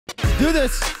do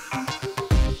this.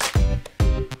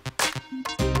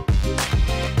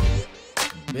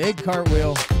 Big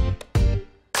cartwheel.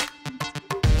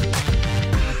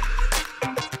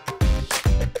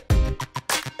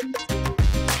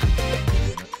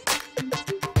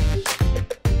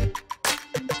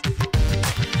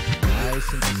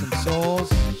 Nice, into some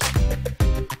soles.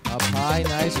 Up high,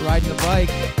 nice, riding the bike.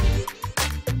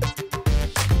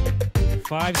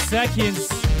 5 seconds.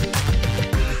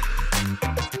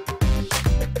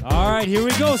 All right, here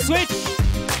we go, switch.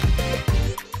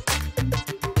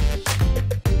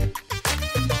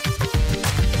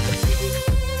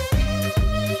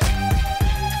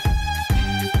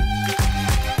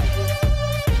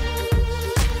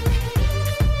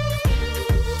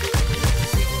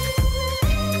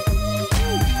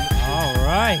 All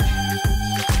right.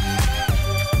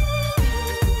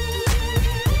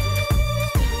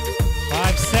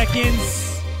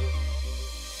 Seconds.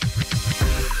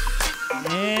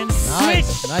 And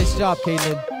switch. Nice job,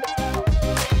 Caitlyn.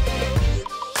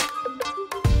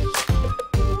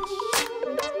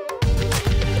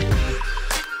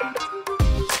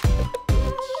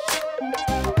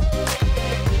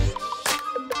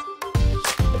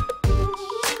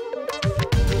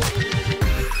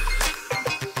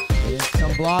 Get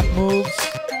some block moves.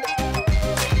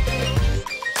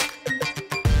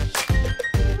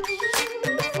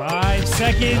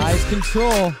 Seconds. Nice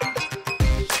control.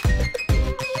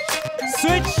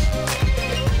 Switch.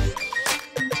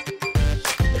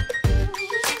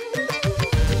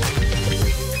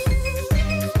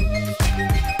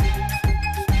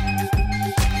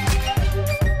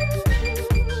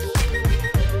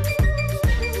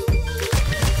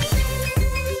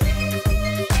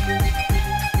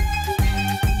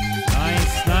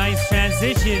 Nice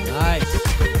transition. Nice.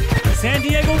 San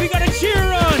Diego, we got a cheer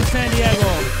on, San Diego.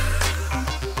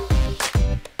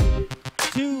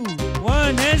 2,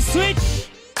 1, and switch.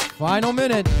 Final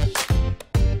minute.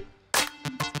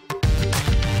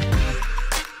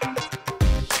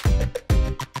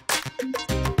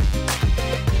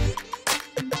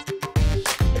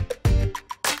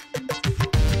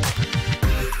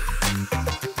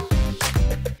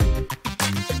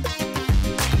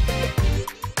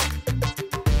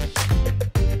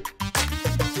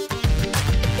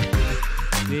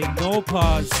 Big no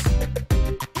pause.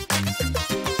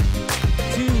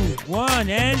 2, 1,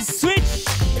 and switch.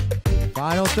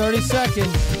 Final 30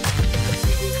 seconds.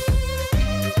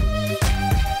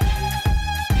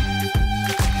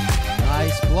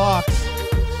 Nice blocks.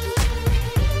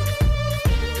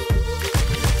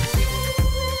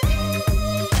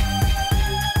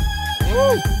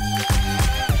 Woo!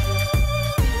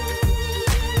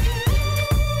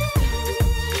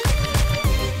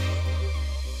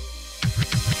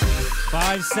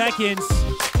 Five seconds.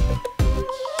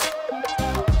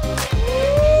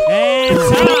 And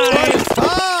time.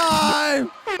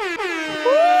 Time!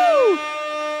 Woo!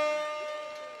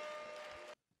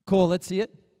 Cool, let's see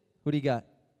it. Who do you got?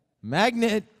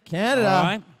 Magnet, Canada. All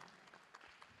right.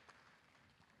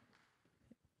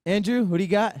 Andrew, who do you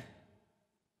got?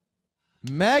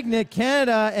 Magnet,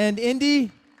 Canada, and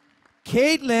Indy,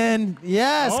 Caitlyn.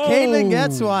 Yes, Oh. Caitlyn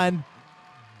gets one.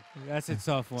 That's a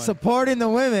tough one. Supporting the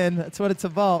women. That's what it's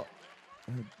about.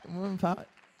 Women power.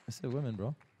 I said women,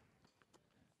 bro.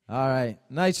 All right.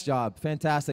 Nice job. Fantastic.